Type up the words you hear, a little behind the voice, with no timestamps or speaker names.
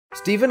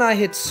Steve and I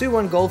hit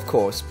Suwan golf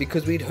course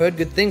because we'd heard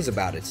good things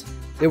about it.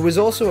 There was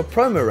also a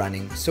promo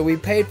running, so we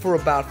paid for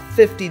about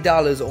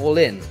 $50 all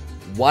in.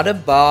 What a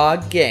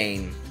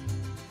bargain!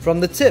 From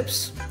the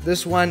tips,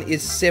 this one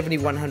is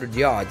 7,100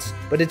 yards,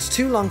 but it's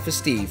too long for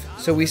Steve,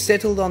 so we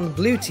settled on the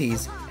blue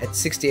tees at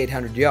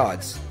 6,800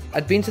 yards.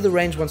 I'd been to the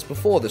range once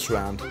before this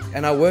round,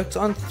 and I worked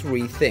on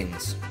 3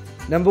 things.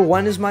 Number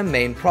 1 is my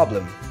main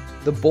problem.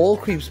 The ball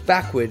creeps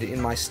backward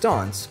in my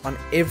stance on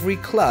every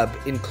club,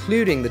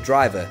 including the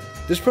driver.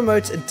 This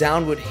promotes a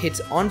downward hit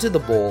onto the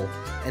ball,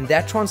 and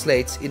that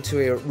translates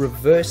into a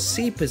reverse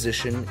C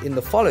position in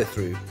the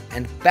follow-through,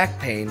 and back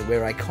pain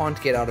where I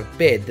can't get out of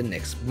bed the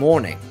next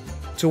morning.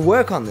 To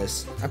work on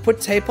this, I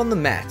put tape on the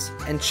mat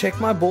and check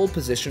my ball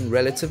position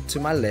relative to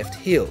my left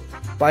heel.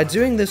 By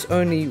doing this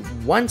only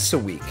once a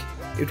week,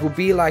 it will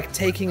be like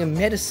taking a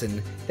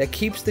medicine that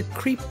keeps the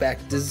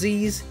creepback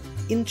disease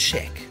in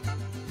check.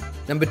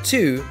 Number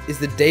 2 is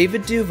the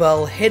David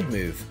Duval head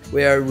move,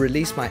 where I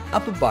release my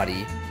upper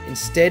body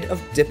instead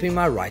of dipping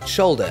my right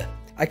shoulder.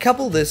 I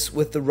couple this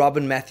with the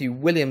Robin Matthew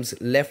Williams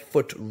left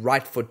foot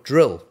right foot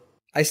drill.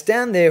 I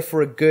stand there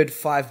for a good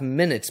 5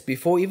 minutes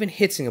before even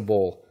hitting a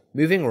ball,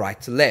 moving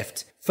right to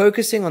left,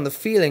 focusing on the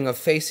feeling of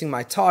facing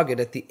my target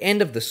at the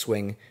end of the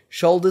swing,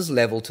 shoulders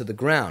level to the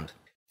ground.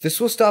 This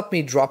will stop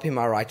me dropping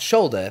my right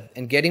shoulder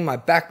and getting my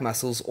back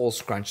muscles all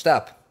scrunched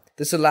up.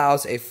 This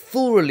allows a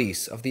full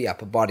release of the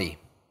upper body.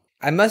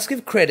 I must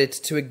give credit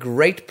to a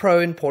great pro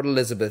in Port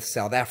Elizabeth,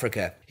 South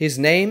Africa. His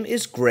name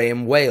is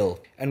Graeme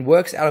and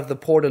works out of the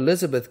Port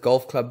Elizabeth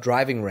Golf Club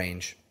driving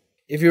range.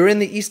 If you're in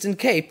the Eastern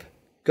Cape,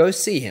 go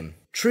see him.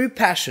 True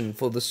passion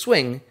for the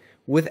swing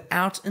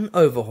without an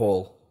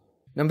overhaul.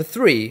 Number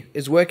 3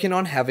 is working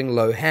on having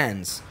low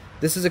hands.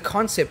 This is a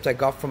concept I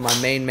got from my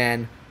main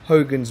man,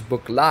 Hogan's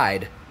Book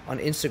Lied, on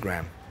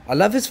Instagram. I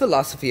love his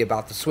philosophy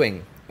about the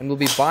swing and will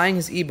be buying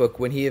his ebook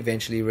when he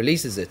eventually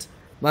releases it.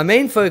 My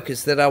main focus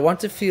is that I want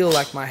to feel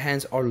like my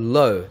hands are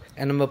low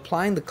and I'm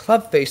applying the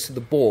club face to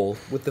the ball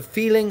with the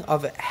feeling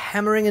of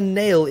hammering a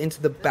nail into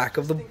the back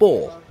of the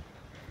ball.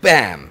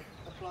 Bam!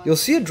 You'll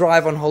see a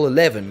drive on hole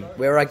 11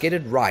 where I get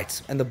it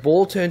right and the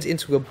ball turns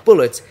into a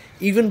bullet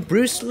even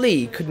Bruce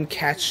Lee couldn't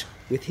catch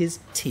with his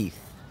teeth.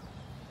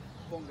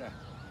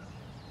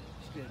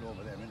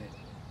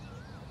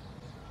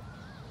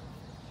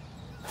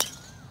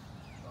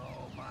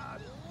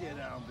 Get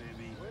down,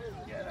 baby.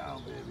 Get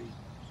down, baby.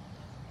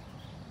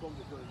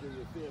 Bunker's gonna do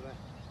you a favour.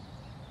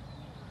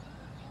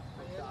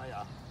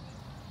 Retire.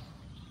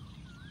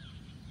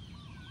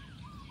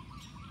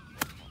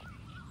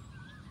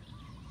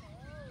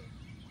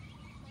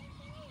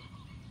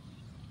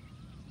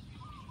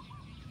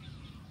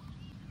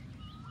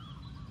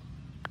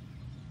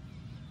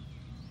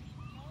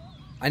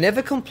 I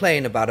never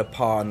complain about a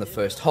par on the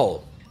first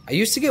hole. I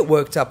used to get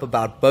worked up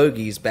about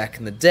bogeys back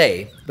in the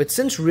day, but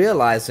since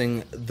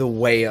realizing the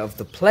way of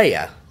the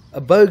player, a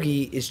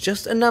bogey is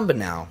just a number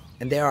now,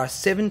 and there are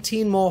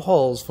 17 more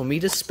holes for me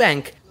to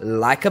spank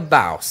like a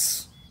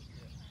BAUS.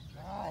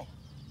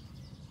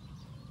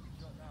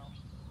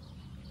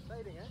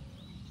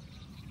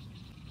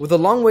 With a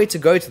long way to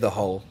go to the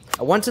hole,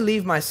 I want to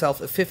leave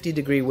myself a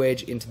 50-degree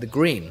wedge into the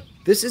green.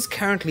 This is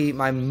currently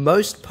my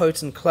most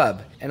potent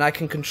club, and I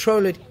can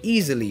control it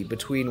easily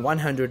between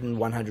 100 and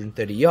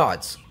 130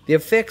 yards. The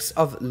effects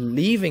of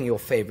leaving your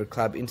favorite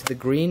club into the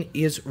green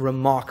is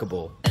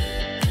remarkable.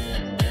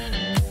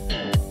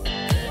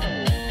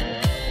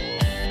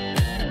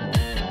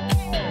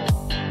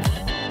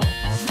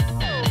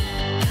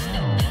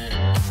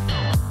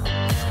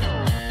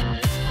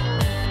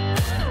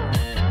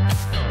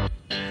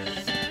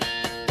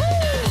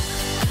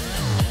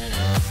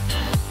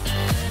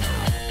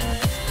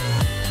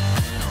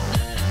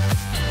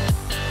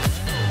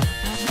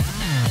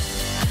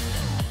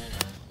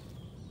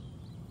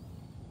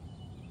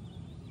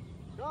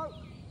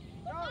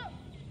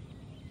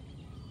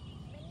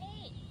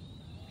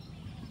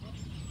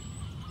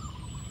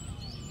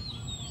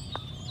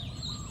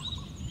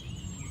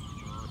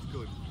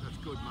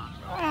 Good man.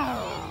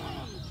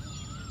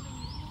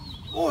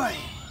 Oi!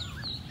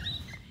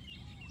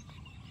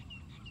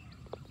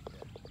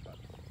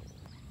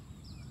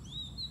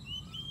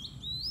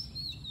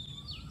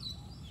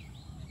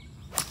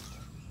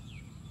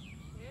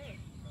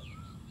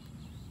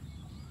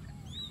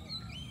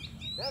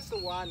 That's the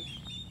one.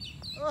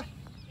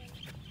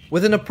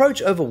 With an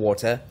approach over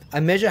water, I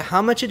measure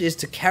how much it is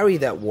to carry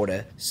that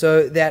water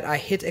so that I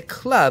hit a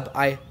club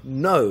I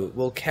know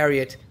will carry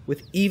it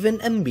with even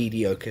a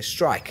mediocre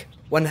strike.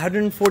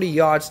 140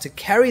 yards to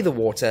carry the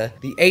water,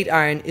 the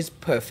 8-iron is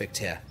perfect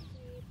here.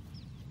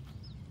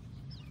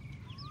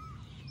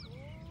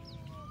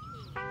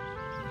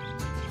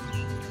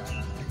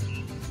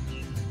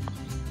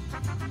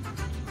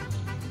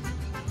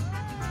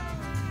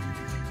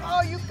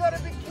 Oh, you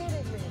gotta be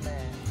kidding me,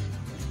 man.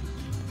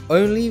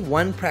 Only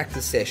one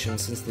practice session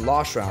since the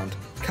last round,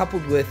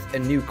 coupled with a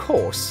new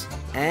course,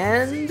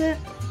 and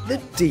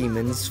the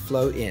demons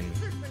flow in.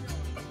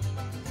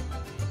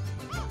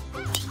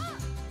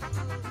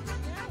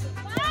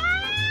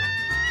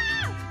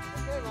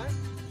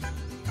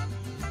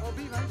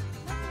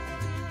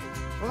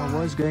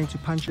 I was going to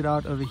punch it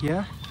out over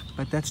here,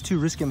 but that's too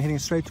risky. I'm heading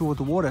straight toward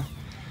the water.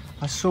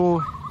 I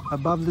saw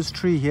above this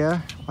tree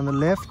here on the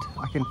left,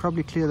 I can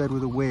probably clear that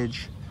with a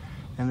wedge,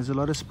 and there's a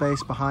lot of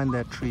space behind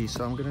that tree,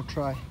 so I'm going to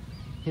try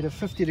hit a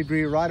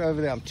 50-degree right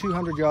over there. I'm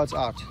 200 yards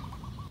out.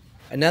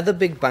 Another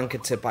big bunker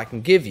tip I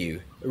can give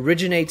you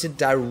originated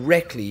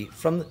directly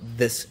from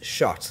this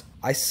shot.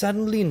 I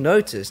suddenly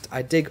noticed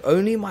I dig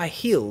only my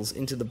heels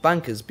into the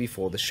bunkers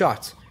before the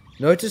shot.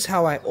 Notice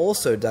how I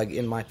also dug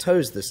in my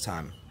toes this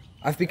time.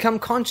 I've become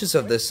conscious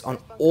of this on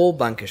all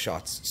bunker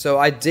shots, so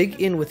I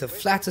dig in with a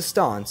flatter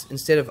stance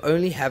instead of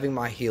only having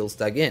my heels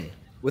dug in.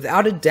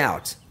 Without a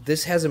doubt,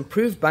 this has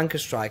improved bunker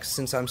strikes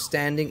since I'm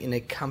standing in a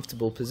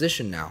comfortable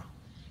position now.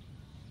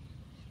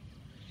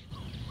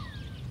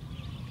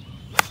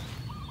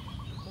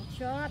 Good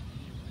shot.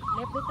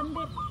 Left little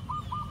bit.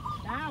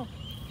 Down.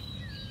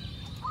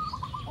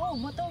 Oh,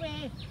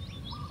 motorway.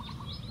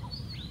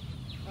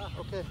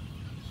 Okay.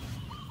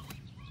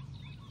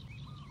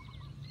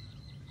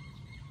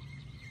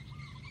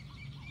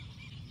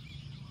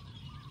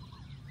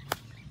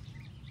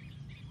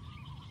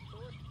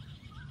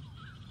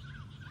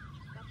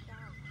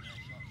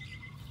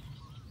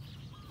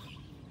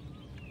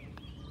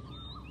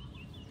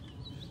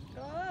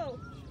 Go.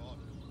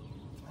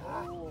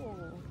 Oh.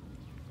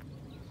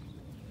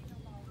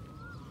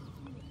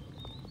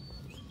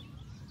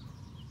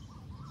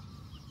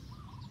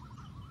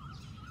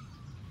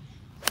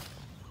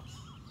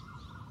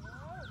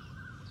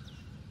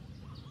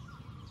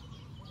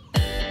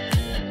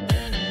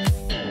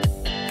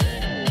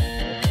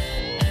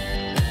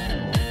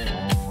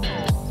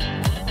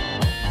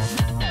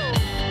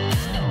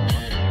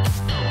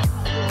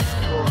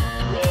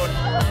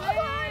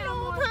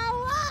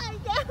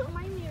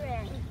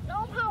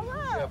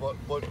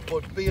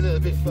 But be a little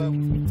bit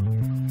firm.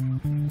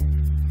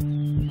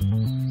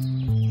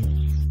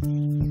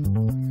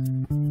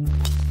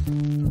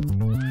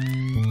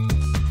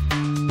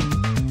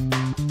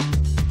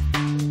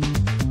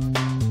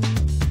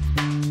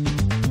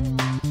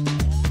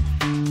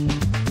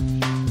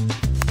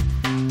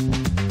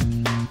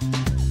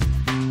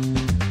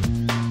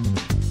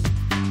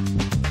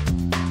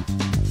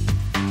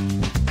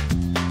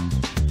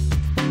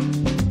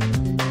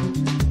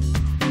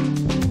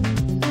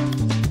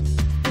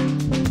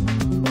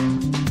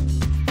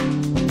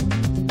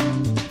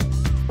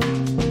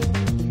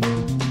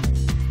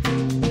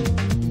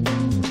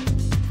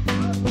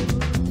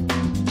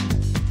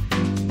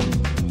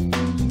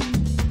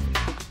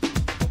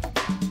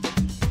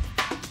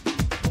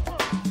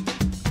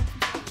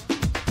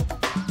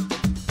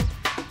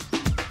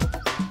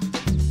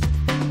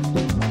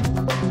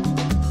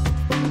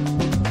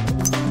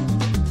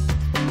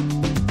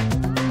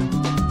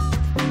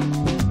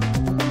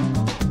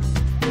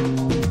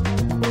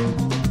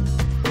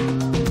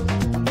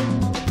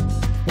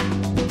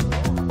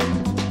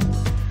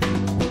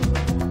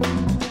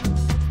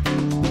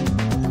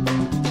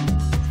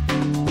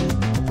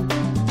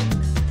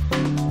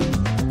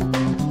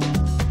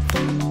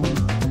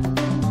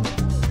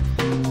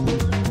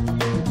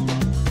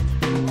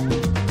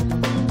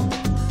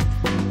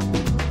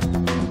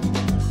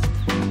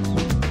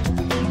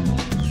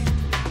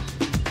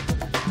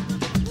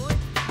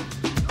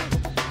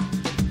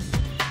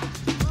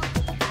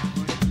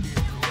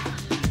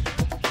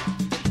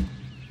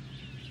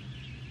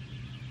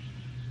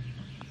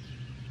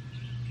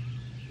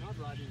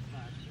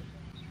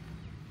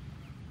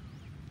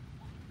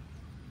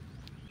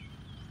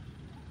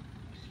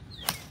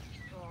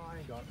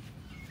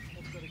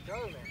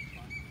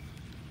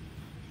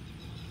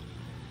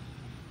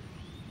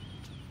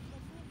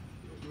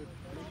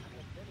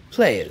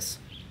 Players,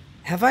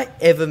 have I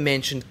ever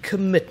mentioned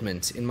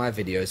commitment in my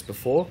videos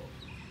before?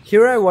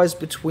 Here I was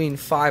between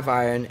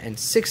 5-iron and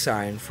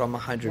 6-iron from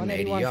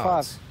 180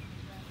 yards.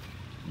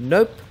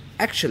 Nope,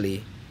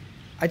 actually,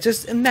 I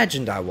just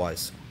imagined I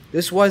was.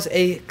 This was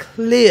a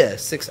clear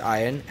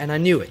 6-iron and I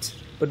knew it,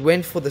 but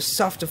went for the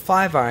softer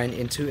 5-iron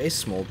into a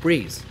small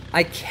breeze.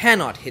 I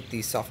cannot hit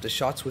these softer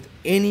shots with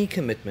any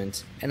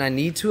commitment and I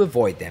need to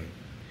avoid them.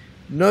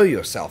 Know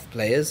yourself,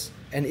 players,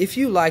 and if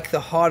you like the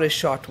harder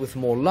shot with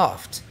more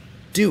loft,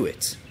 do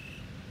it.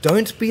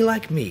 Don't be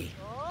like me.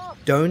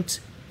 Don't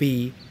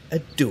be a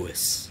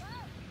dous.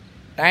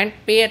 Don't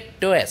be a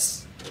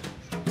dous.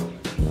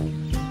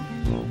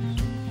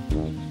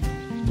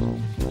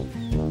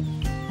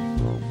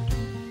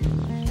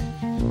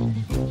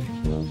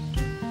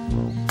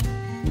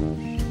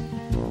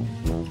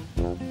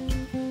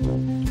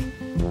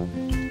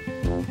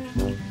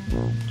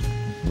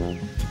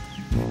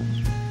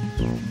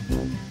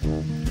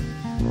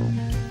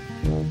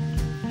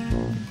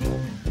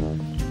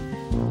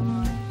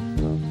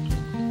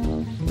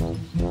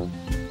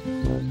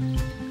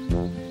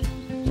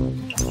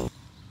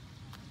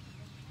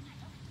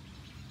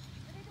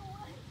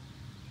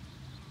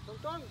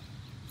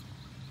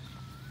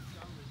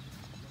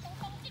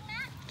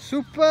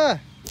 Super!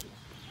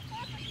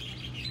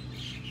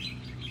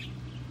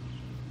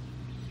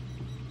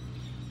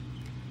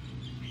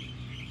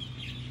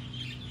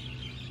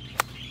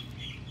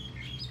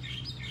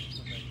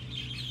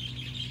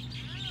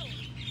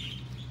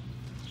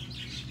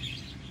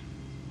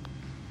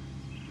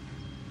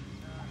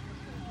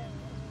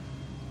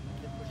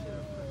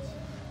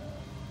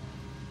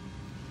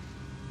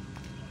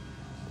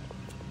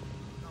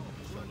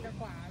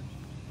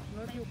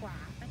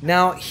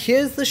 Now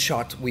here's the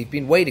shot we've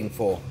been waiting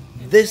for.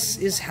 This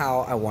is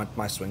how I want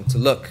my swing to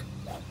look.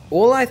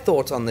 All I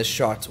thought on this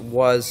shot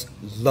was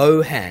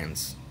low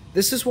hands.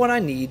 This is what I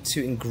need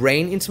to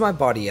ingrain into my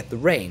body at the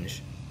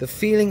range. The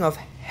feeling of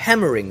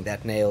hammering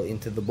that nail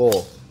into the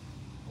ball.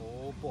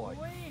 Oh boy.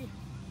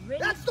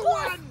 That's the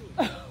one!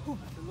 That's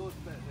a load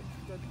better.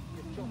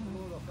 You've chopped the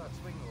load off that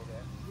swing over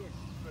there. Yes.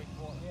 Straight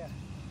water. Yeah.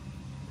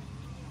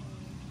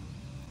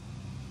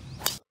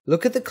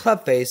 Look at the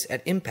club face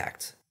at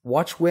impact.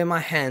 Watch where my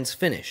hands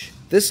finish.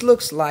 This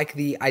looks like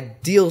the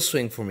ideal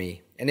swing for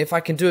me, and if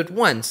I can do it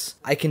once,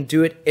 I can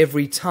do it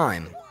every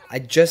time. I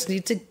just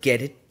need to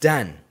get it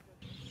done.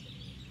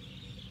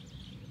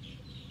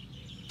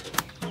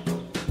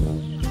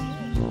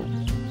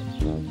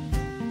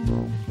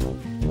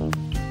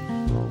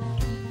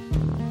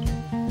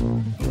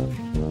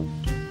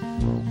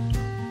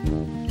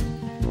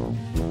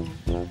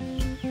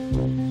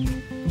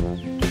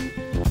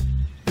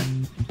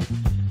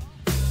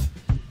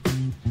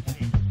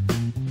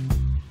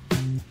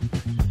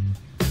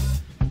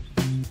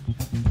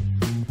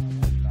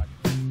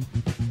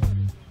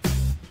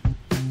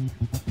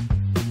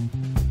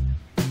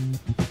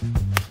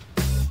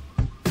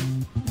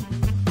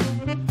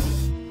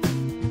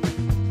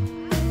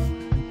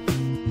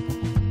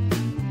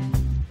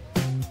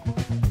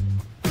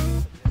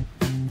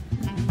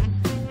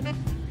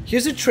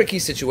 Here's a tricky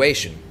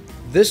situation.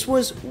 This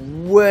was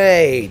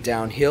way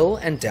downhill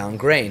and down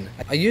grain.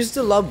 I used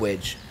a lob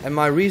wedge, and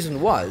my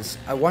reason was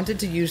I wanted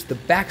to use the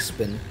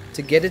backspin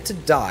to get it to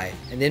die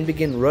and then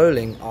begin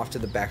rolling after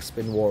the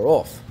backspin wore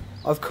off.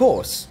 Of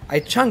course, I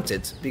chunked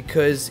it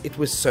because it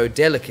was so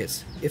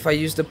delicate. If I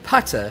used a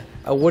putter,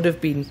 I would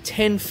have been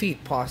 10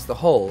 feet past the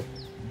hole,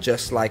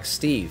 just like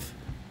Steve.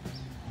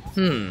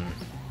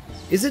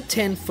 Is a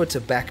 10-footer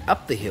back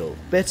up the hill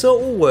better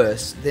or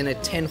worse than a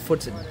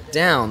 10-footer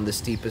down the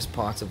steepest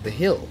part of the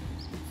hill?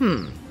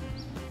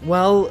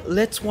 Well,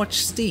 let's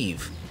watch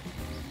Steve.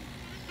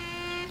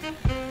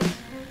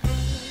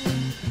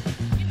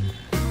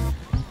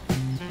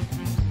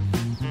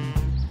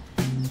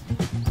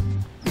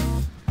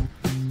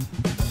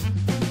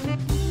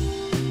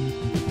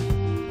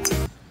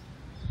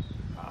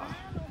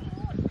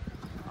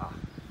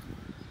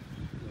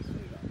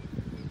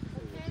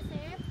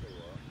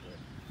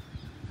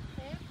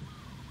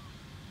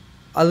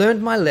 I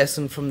learned my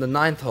lesson from the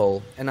 9th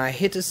hole, and I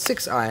hit a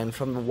 6-iron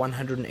from the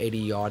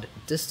 180-yard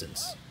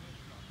distance.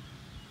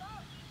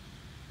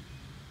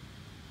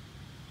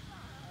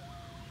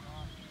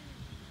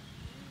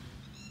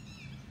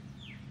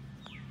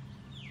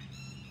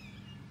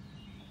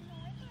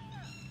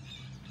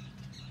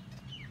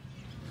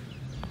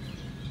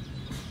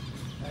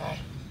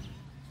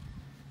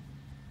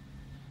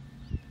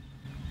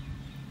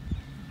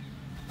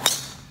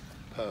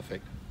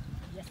 Perfect.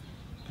 Yes.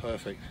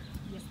 Perfect.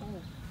 Yes, oh.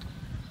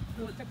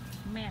 Good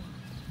man.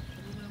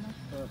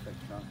 Perfect,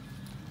 son.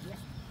 Yes.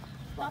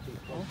 Stop.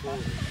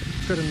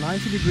 It's got a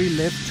 90-degree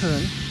left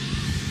turn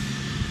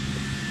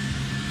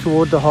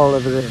toward the hole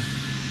over there.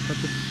 But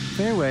the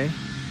fairway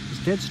is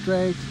dead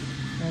straight,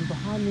 and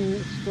behind me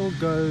it still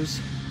goes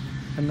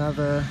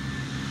another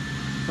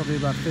probably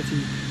about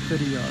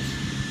 30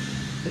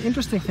 yards. The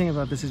interesting thing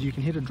about this is you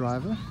can hit a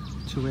driver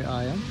to where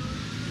I am,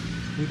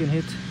 you can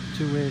hit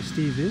to where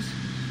Steve is,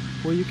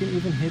 or you can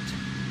even hit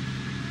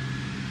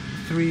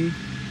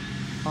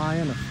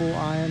 3-iron, a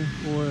 4-iron,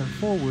 or a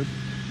 4-wood,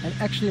 and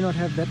actually not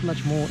have that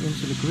much more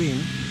into the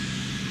green,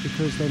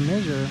 because they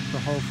measure the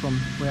hole from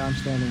where I'm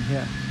standing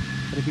here.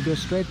 But if you go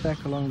straight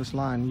back along this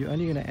line, you're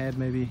only going to add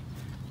maybe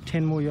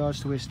 10 more yards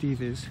to where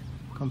Steve is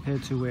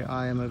compared to where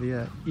I am over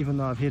here, even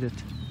though I've hit it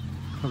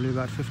probably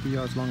about 50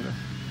 yards longer.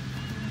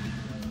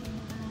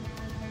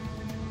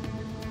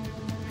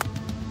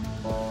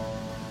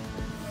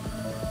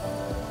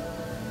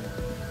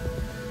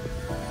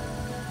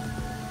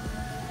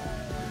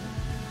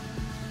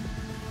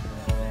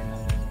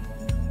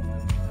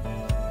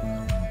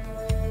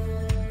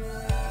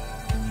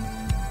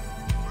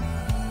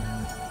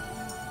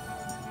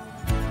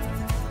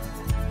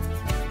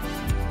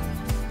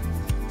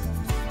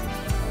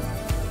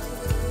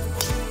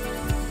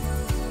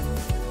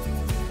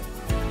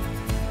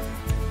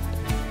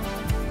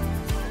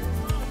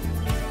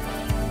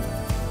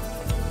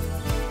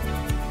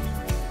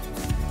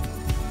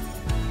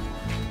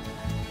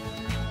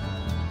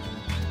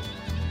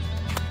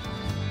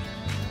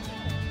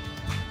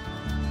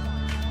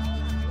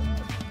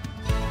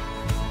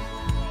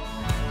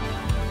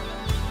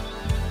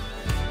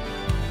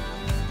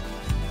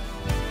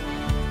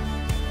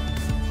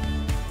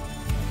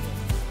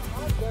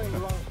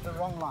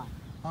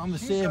 I'm the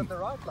He's same. got the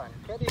right line.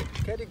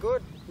 Caddy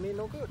good, me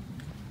no good.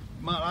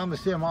 Man, I'm the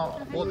same.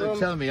 What they're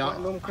telling me,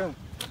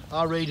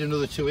 I'll read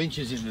another 2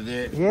 inches into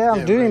there. Yeah,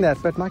 I'm doing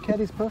that, but my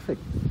caddy's perfect.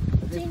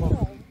 จริงเหรอ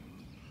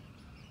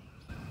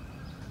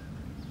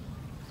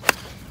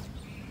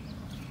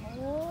โ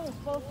อ้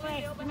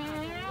perfect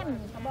man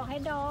เขาบอกให้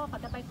ดอเขา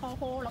จะไปคอโ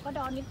ฮแล้วก็ด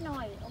อนิดหน่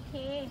อย โอเค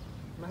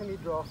ไม่มี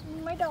draw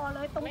ไม่ดอเล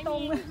ยตร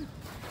ง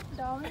ๆ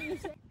ดอไม่มี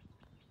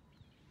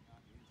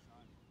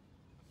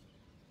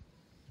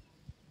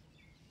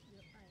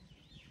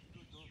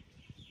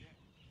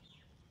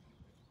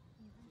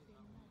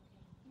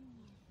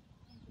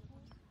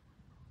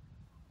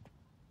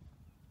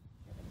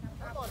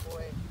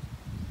boy.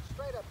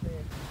 Straight up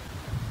there.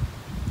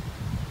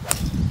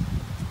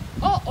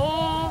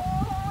 Uh-oh!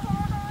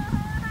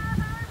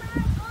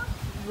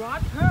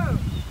 Right here!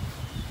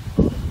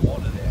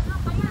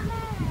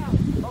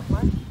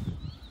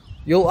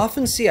 You'll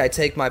often see I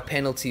take my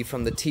penalty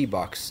from the tee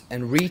box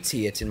and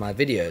re-tee it in my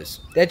videos.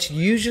 That's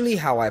usually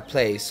how I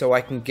play so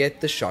I can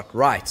get the shot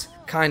right,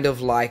 kind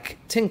of like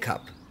tin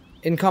cup.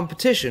 In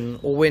competition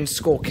or when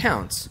score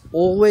counts,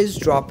 always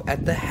drop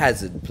at the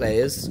hazard,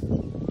 players.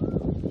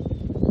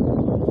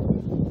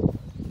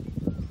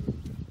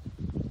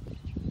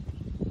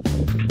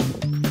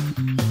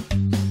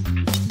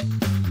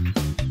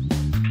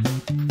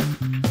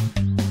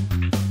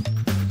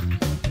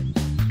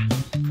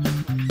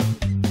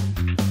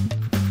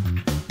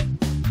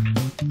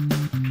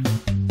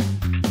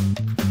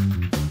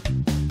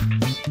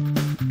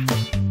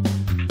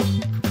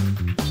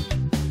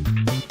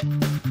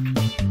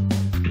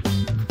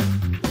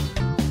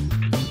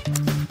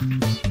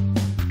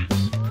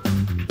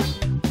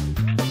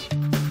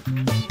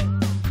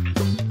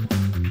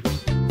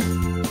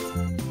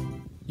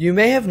 You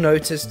may have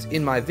noticed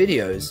in my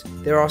videos,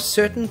 there are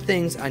certain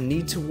things I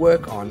need to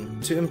work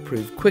on to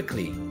improve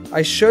quickly.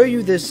 I show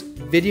you this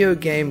video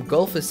game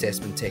golf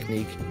assessment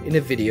technique in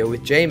a video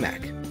with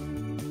JMac.